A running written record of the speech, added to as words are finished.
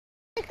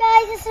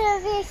guys, it's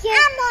Olivia here.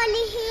 I'm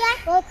Molly here.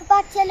 Welcome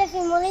back to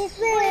Olivia and Molly's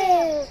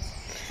world.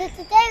 So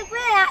today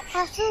we're at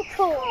Castle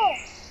Court.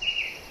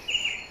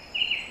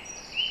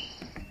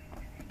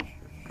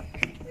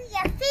 We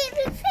are fairy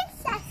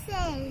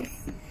princesses.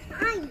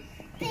 I'm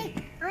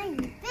Big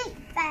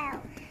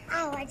Belle.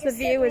 Oh, I just the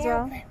view as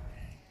well.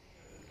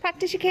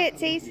 Practice your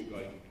curtsies.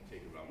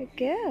 Good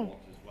girl.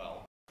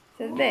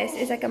 So this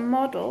is like a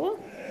model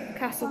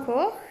Castle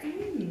Court.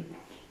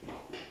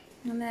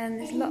 And then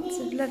there's lots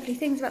of lovely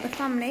things about the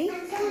family.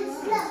 Look,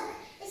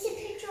 it's a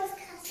picture of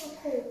Castle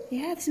Court.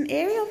 Yeah, there's some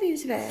aerial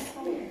views of it.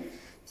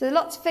 So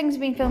lots of things have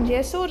been filmed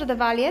here. Sword of the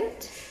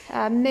Valiant,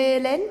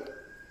 Merlin,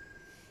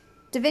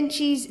 Da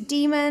Vinci's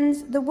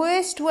Demons, The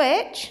Worst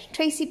Witch,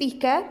 Tracy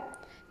Beaker,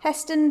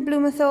 Heston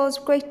Blumenthal's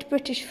Great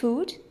British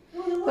Food,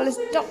 as well as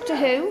Doctor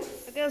Who.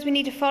 The girls, we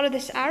need to follow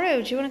this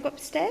arrow. Do you want to go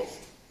upstairs?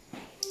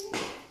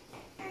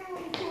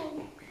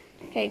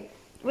 Okay,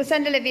 we'll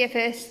send Olivia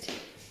first.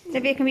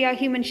 Olivia can be our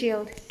human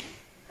shield.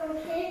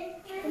 Okay,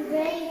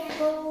 very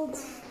bold.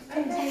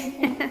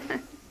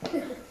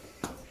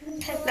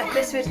 Look,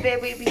 this was where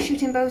we'd be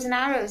shooting bows and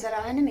arrows at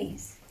our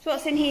enemies. So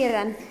what's in here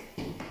then?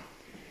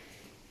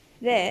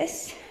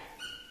 This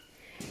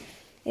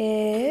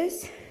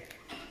is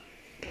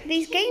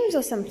these games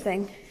or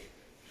something.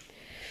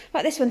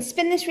 Like this one,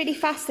 spin this really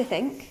fast, I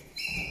think.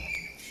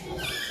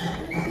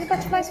 The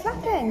butterfly's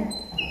flapping.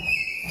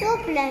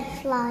 Double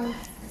fly.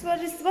 So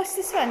what's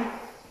this one?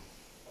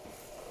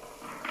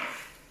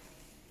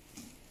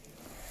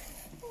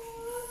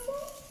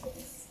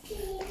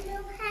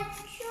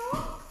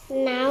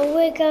 Now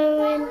we're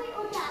going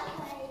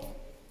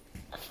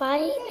to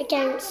fight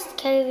against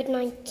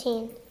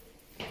COVID-19.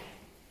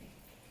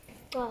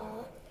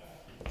 Wow.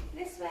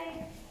 This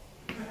way.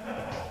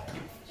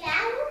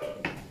 Yeah.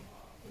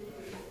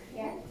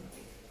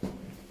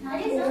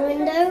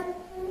 Window.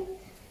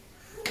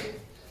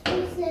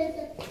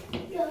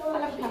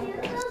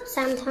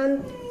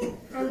 Santan.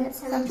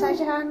 Sanitize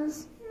your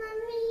hands.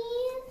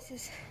 This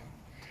is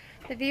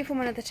the view from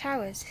one of the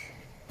towers.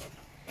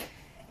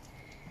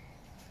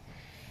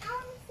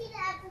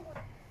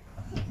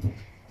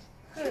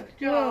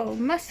 Whoa,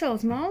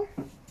 muscles, Mom.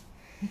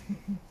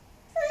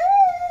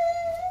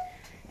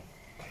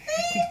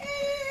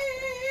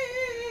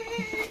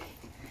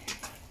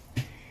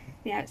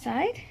 The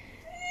outside.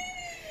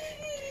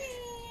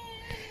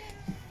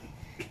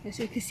 As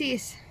we can see,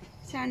 it's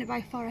surrounded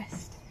by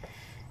forest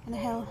and a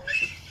hill.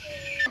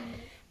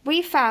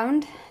 We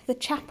found the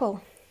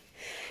chapel.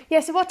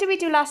 Yeah, so what did we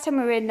do last time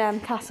we were in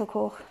Castle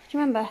Court? Do you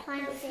remember?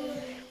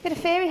 We had a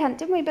fairy hunt,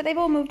 didn't we? But they've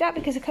all moved out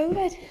because of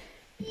COVID.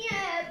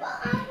 Yeah, but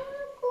I want to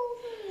go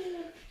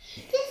here.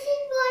 This is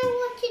why I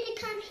wanted to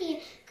come here,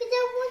 because I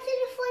wanted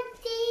to find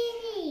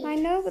fairies. I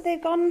know, but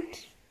they've gone.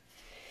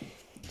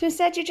 So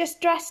instead you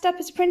just dressed up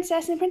as a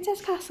princess in the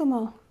Princess Castle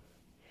Mall.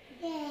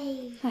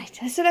 Yay. Right,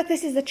 so look,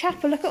 this is the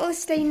chapel. Look at all the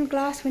stained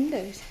glass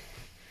windows.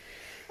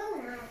 Oh,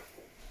 wow.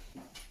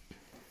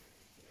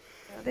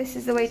 So this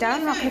is the way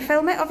down. I'm not going to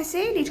film it,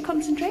 obviously. You need to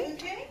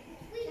concentrate.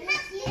 We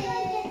have to go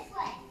this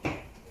way.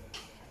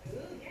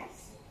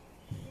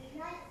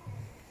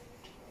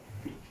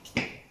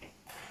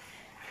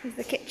 Here's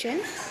the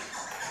kitchen.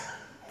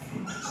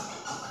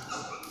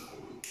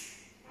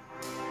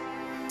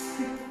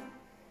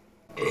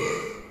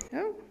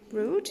 Oh,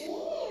 rude.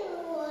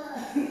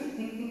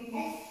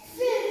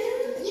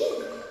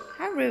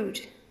 How rude.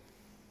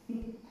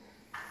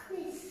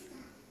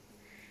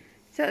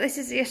 So this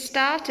is your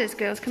starters,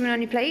 girls, coming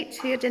on your plate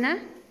for your dinner.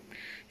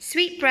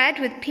 Sweet bread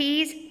with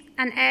peas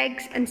and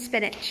eggs and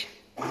spinach.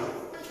 I'm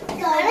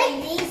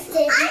going to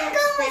say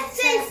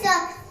so.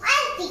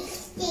 I think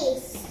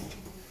this.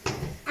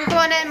 Go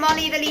on then,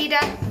 Molly, the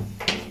leader.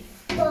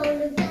 Molly,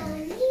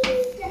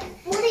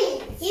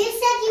 you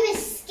said you were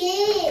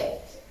scared.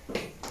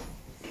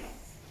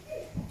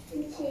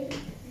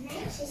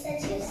 She said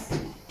she was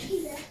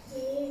scared.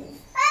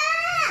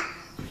 Ah!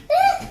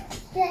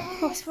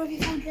 Oh, so what have you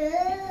found?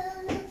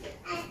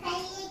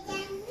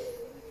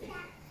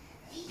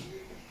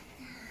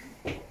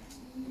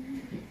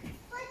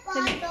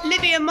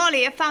 Olivia and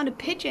Molly have found a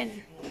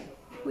pigeon.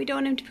 We don't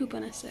want him to poop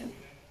on us, though.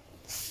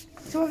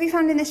 So what have you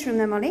found in this room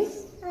then, Molly?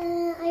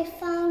 I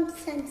found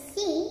some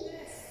seats.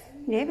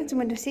 Yeah, got some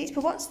window seats,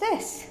 but what's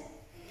this?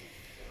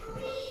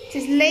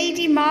 This is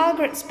Lady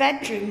Margaret's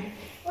bedroom.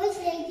 What's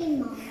Lady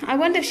Margaret? I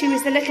wonder if she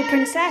was the little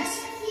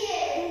princess.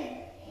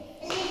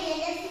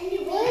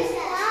 What's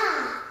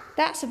that?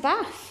 That's a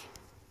bath.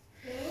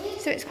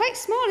 So it's quite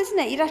small, isn't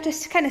it? You'd have to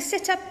kind of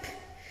sit up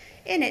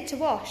in it to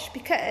wash,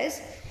 because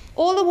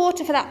all the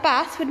water for that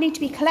bath would need to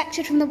be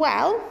collected from the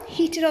well,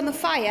 heated on the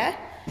fire,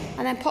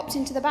 and then popped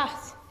into the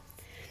bath.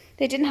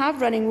 They didn't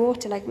have running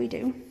water like we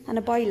do, and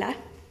a boiler.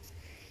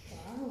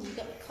 Oh, you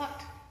got the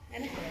cot.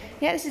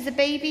 Yeah, this is the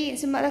baby.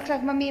 It's look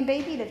like Mummy and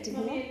baby lived in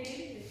here.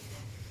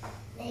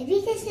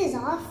 Maybe this is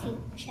our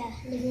future,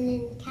 living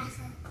in the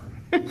castle.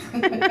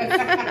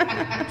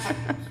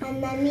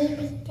 And Mummy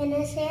was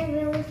gonna say a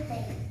real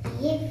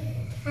baby,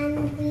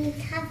 and we'd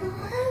have a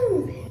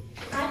home.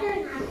 I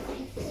don't have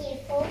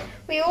people.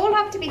 We all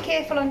have to be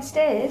careful on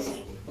stairs.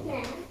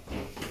 Yeah.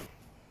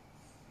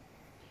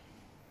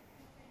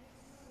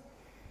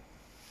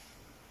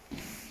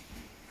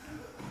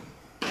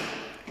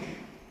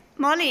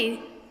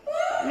 Molly,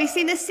 have you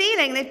seen the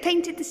ceiling? They've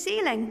painted the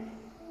ceiling.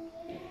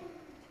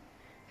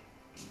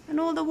 And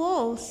all the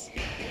walls.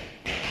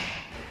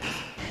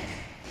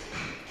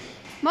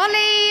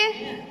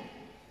 Molly!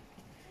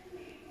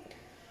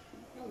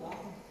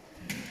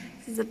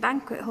 This is a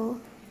banquet hall.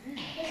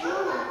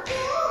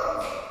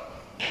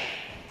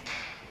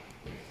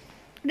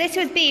 This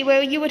would be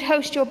where you would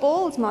host your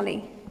balls,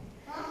 Molly.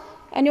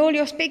 And all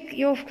your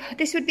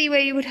this would be where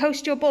you would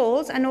host your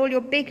balls and all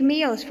your big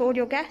meals for all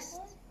your guests.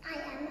 I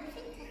am a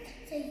princess,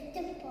 so you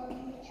don't bother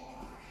me.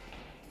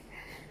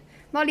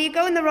 Molly, you're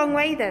going the wrong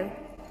way though.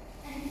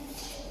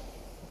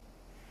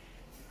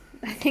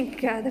 I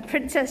think the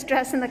princess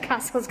dress and the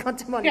castle's gone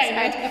to Molly's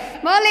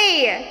head.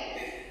 Molly!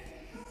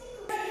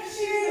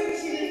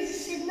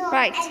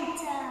 Right.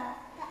 Enter,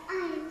 but I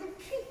am the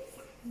princess.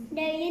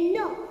 No, you're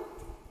not.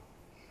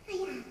 I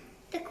am.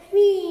 The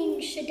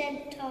queen should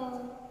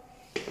enter.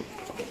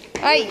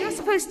 Right, you're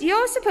supposed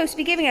to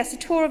be giving us a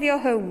tour of your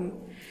home.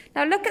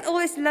 Now look at all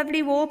this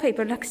lovely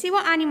wallpaper. Look, see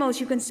what animals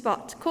you can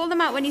spot. Call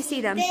them out when you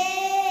see them.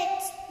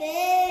 Birds,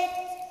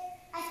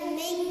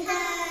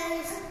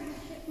 flamingos,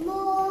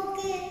 more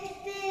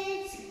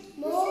birds,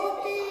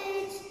 more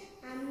birds,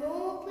 and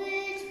more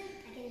birds.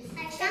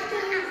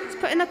 Let's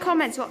put in the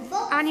comments what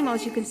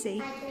animals you can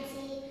see. I can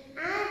see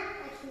ants,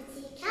 I can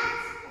see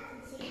cats, I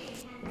can see a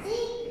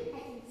chimpanzee, I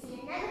can see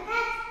another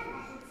cat, I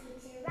can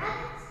see 2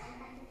 rabbits.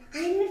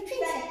 I'm a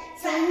princess,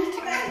 so I need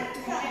to act.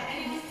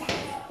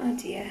 Oh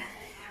dear.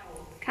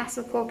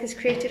 Castle Cork has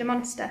created a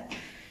monster.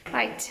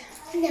 Right.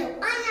 No,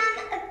 I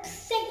am a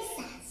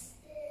princess,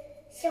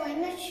 so I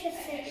must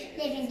prefer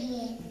living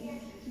here.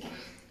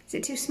 Is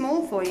it too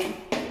small for you?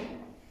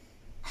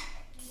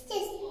 This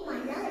is my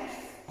life.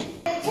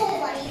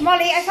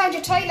 Molly, I found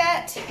your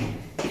toilet.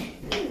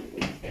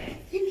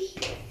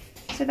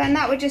 So then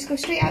that would just go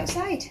straight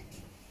outside.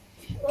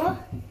 What?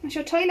 That's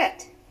your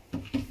toilet.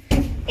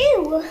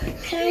 Ew,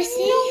 can I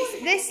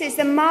see? This is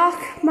the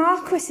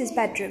Marquis's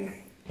bedroom.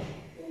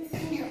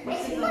 No,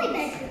 this is my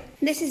bedroom.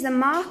 This is the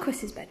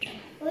Marquis's bedroom.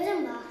 Where's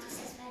a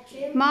Marcus's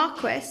bedroom?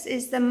 Marquis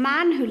is the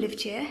man who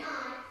lived here.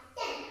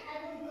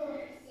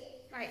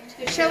 Right,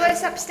 show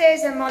us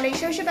upstairs then, Molly.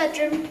 Show us your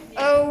bedroom.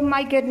 Oh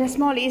my goodness,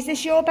 Molly, is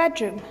this your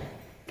bedroom?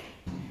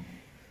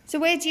 So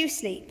where do you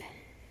sleep?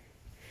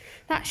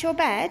 That's your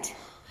bed?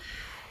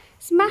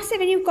 It's massive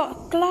and you've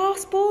got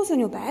glass balls on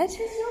your bed. This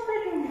is your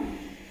bedroom.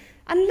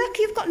 And look,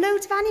 you've got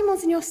loads of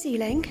animals in your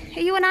ceiling.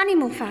 Are you an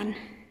animal fan?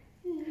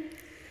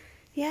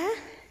 Yeah?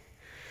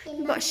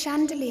 You've got a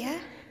chandelier.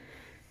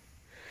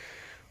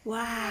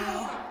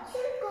 Wow.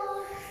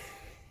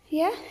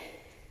 Yeah?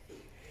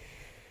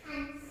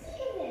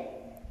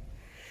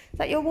 Is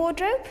that your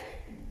wardrobe?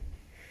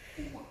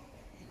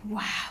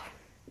 Wow.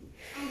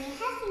 And it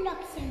has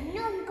lots of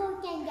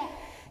non-golden yet.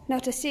 Now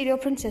to steal your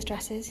princess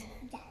dresses.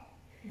 Yeah.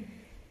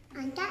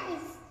 And that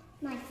is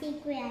my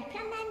secret. I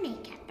put my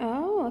makeup.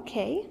 Oh,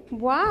 okay.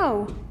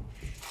 Wow.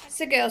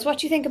 So girls, what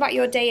do you think about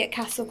your day at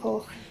Castle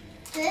Cork?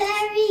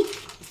 Very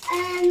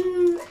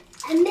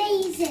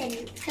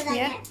amazing.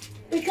 Yeah.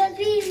 Because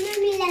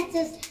Mummy let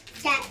us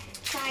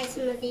try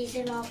some of these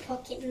in our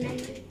pocket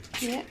money.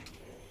 Yeah.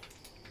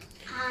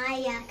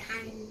 I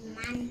can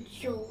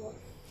manage.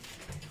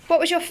 What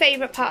was your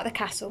favourite part of the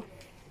castle?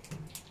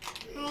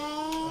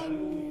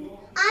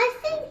 I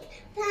think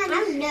I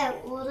don't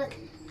know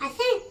I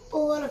think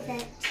all of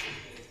it.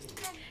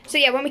 So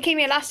yeah, when we came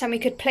here last time, we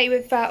could play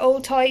with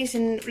old toys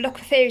and look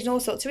for fairies and all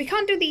sorts. So we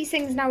can't do these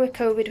things now with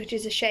COVID, which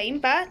is a shame.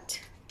 But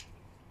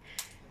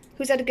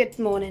who's had a good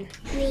morning?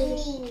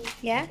 Me.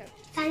 Yeah.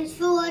 Thanks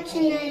for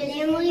watching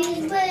Olivia and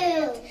Molly's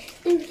World.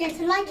 Don't forget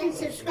to like and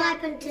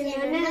subscribe and turn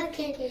on the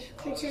notification,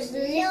 which is the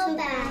little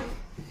bell.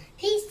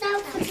 Peace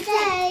out for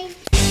today.